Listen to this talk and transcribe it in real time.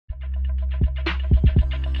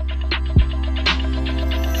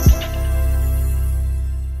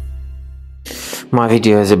My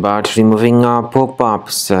video is about removing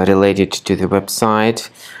pop-ups related to the website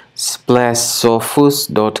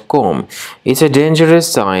splashsophos.com. It's a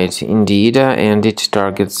dangerous site indeed, and it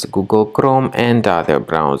targets Google Chrome and other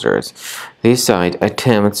browsers. This site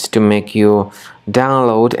attempts to make you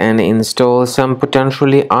download and install some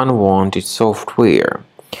potentially unwanted software.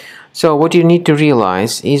 So what you need to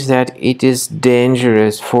realize is that it is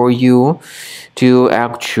dangerous for you to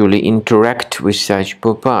actually interact with such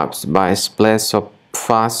pop-ups by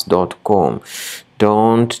splashsophos.com.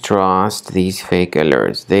 Don't trust these fake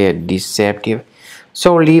alerts. They are deceptive.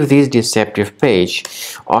 So leave this deceptive page.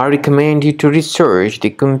 I recommend you to research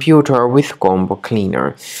the computer with Combo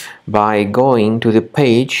Cleaner by going to the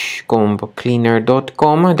page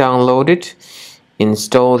combocleaner.com, download it,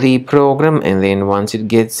 install the program, and then once it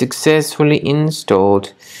gets successfully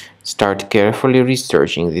installed, start carefully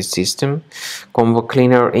researching the system. Combo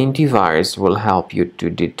Cleaner Antivirus will help you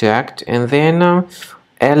to detect and then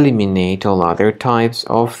eliminate all other types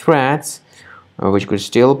of threats which could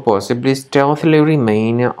still possibly stealthily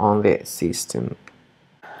remain on the system.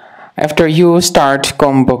 After you start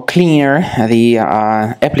Combo Cleaner, the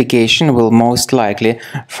application will most likely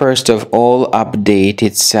first of all update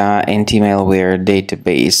its anti-malware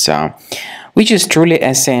database, which is truly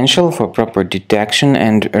essential for proper detection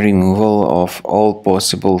and removal of all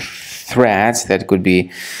possible threats that could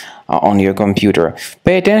be on your computer.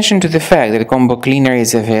 Pay attention to the fact that Combo Cleaner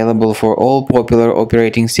is available for all popular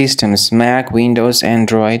operating systems: Mac, Windows,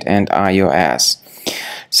 Android, and iOS.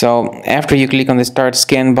 So after you click on the Start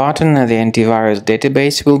Scan button, the antivirus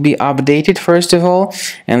database will be updated first of all,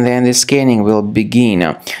 and then the scanning will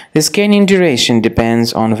begin. The scanning duration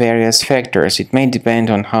depends on various factors. It may depend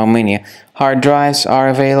on how many hard drives are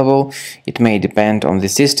available. It may depend on the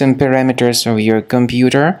system parameters of your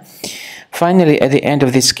computer. Finally, at the end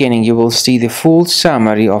of the scanning, you will see the full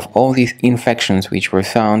summary of all the infections which were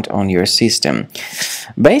found on your system.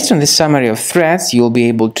 Based on the summary of threats, you'll be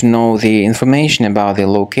able to know the information about the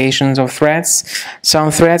locations of threats. Some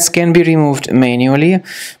threats can be removed manually,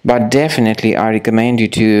 but definitely I recommend you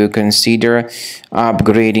to consider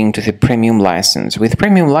upgrading to the premium license. With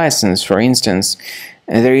premium license, for instance,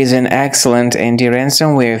 there is an excellent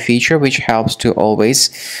anti-ransomware feature which helps to always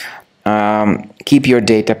keep your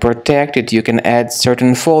data protected. You can add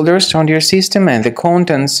certain folders on your system, and the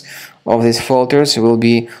contents of these folders will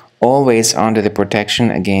be always under the protection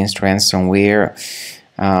against ransomware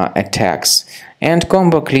attacks. And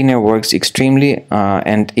Combo Cleaner works extremely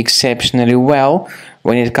and exceptionally well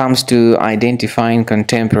when it comes to identifying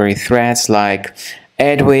contemporary threats like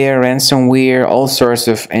adware, ransomware, all sorts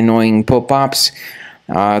of annoying pop-ups.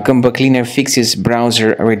 Combo Cleaner fixes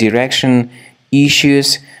browser redirection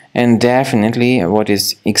issues. And definitely, what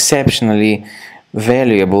is exceptionally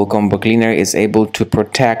valuable, Combo Cleaner is able to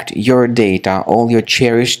protect your data, all your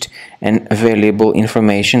cherished and valuable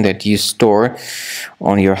information that you store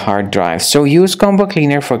on your hard drive. So use Combo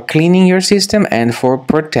Cleaner for cleaning your system and for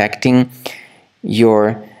protecting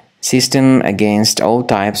your system against all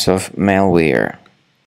types of malware.